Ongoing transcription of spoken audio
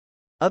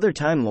Other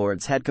Time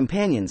Lords had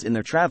companions in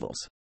their travels.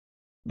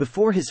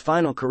 Before his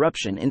final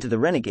corruption into the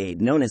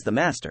renegade known as the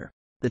Master,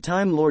 the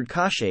Time Lord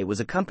Kashe was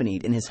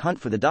accompanied in his hunt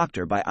for the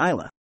Doctor by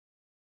Isla.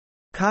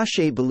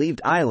 Kashe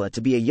believed Isla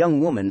to be a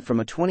young woman from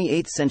a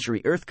 28th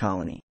century Earth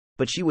colony,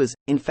 but she was,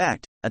 in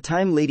fact, a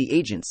Time Lady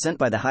agent sent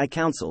by the High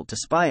Council to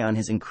spy on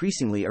his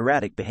increasingly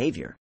erratic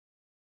behavior.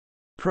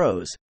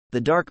 Pros: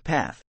 The Dark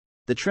Path.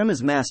 The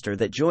Trema's master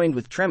that joined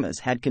with Trema's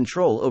had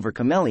control over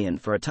Chameleon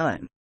for a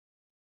time.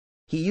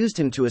 He used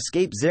him to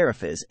escape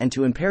Zaraphis and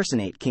to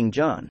impersonate King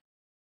John.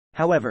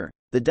 However,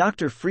 the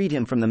Doctor freed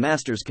him from the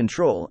Master's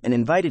control and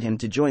invited him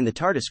to join the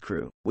TARDIS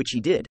crew, which he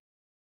did.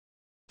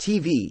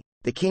 TV: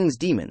 The King's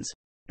Demons.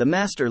 The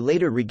Master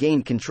later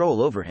regained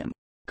control over him,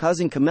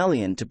 causing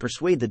Chameleon to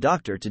persuade the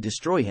Doctor to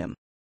destroy him.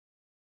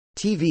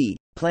 TV: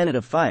 Planet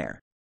of Fire.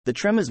 The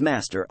Trema's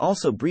master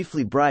also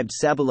briefly bribed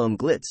Sabalom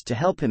Glitz to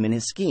help him in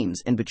his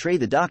schemes and betray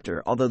the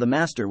Doctor, although the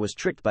Master was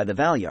tricked by the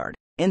Valyard,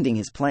 ending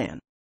his plan.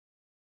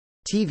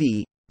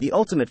 TV: The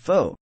Ultimate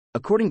Foe.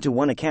 According to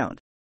one account,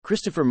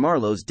 Christopher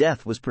Marlowe's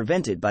death was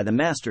prevented by the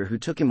Master, who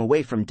took him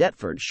away from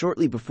Deptford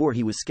shortly before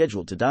he was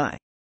scheduled to die.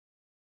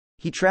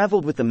 He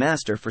traveled with the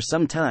Master for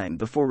some time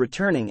before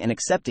returning and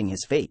accepting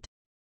his fate.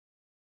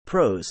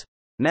 Pros: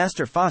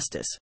 Master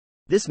Faustus.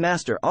 This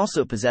Master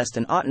also possessed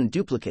an Auton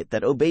duplicate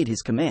that obeyed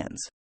his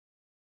commands.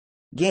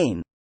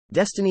 Game: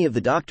 Destiny of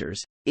the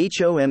Doctors,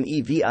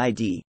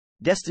 HOMEVID,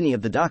 Destiny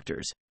of the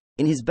Doctors.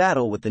 In his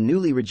battle with the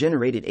newly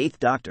regenerated 8th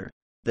Doctor,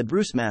 the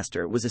Bruce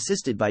Master was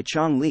assisted by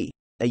Chong Li,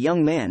 a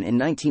young man in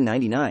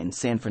 1999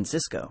 San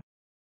Francisco.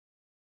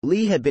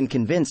 Li had been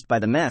convinced by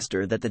the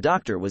Master that the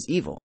Doctor was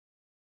evil.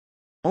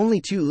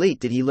 Only too late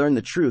did he learn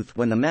the truth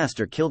when the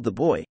Master killed the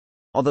boy,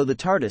 although the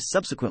TARDIS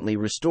subsequently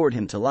restored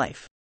him to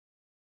life.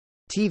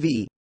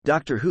 TV: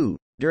 Doctor Who.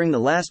 During the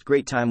last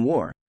Great Time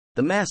War,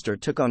 the Master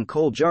took on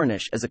Cole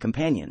Jarnish as a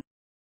companion.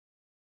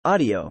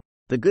 Audio: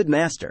 The Good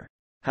Master.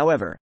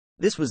 However,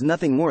 this was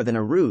nothing more than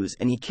a ruse,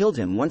 and he killed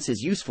him once his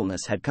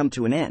usefulness had come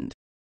to an end.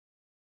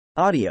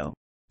 Audio: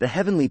 The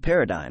Heavenly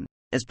Paradigm.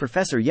 As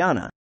Professor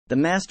Yana, the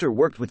Master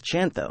worked with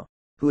Chantho,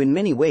 who in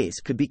many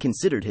ways could be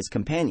considered his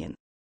companion.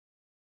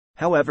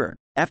 However,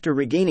 after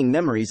regaining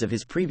memories of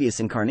his previous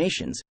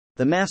incarnations,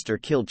 the Master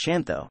killed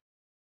Chantho.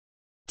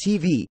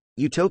 TV: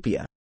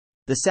 Utopia.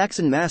 The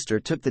Saxon Master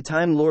took the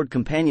Time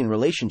Lord-companion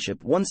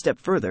relationship one step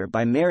further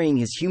by marrying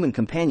his human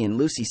companion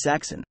Lucy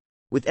Saxon,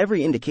 with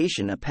every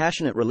indication a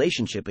passionate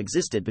relationship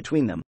existed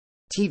between them.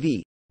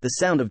 TV: The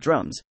Sound of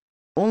Drums.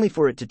 Only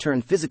for it to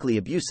turn physically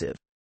abusive,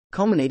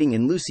 culminating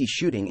in Lucy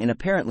shooting and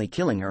apparently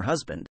killing her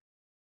husband.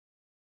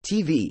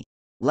 TV: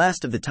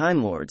 Last of the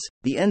Time Lords,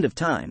 The End of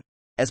Time.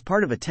 As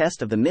part of a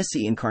test of the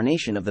Missy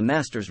incarnation of the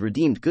Master's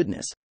redeemed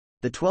goodness,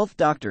 the 12th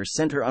Doctor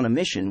sent her on a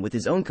mission with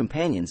his own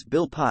companions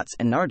Bill Potts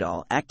and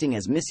Nardal acting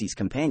as Missy's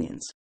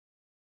companions.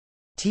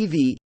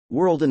 TV: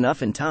 World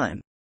Enough in Time.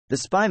 The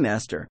Spy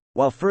Master,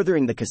 while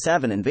furthering the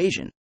Kasavan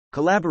invasion,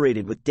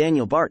 collaborated with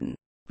Daniel Barton,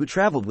 who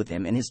traveled with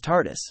him in his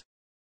TARDIS.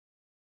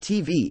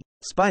 TV: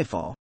 Spyfall.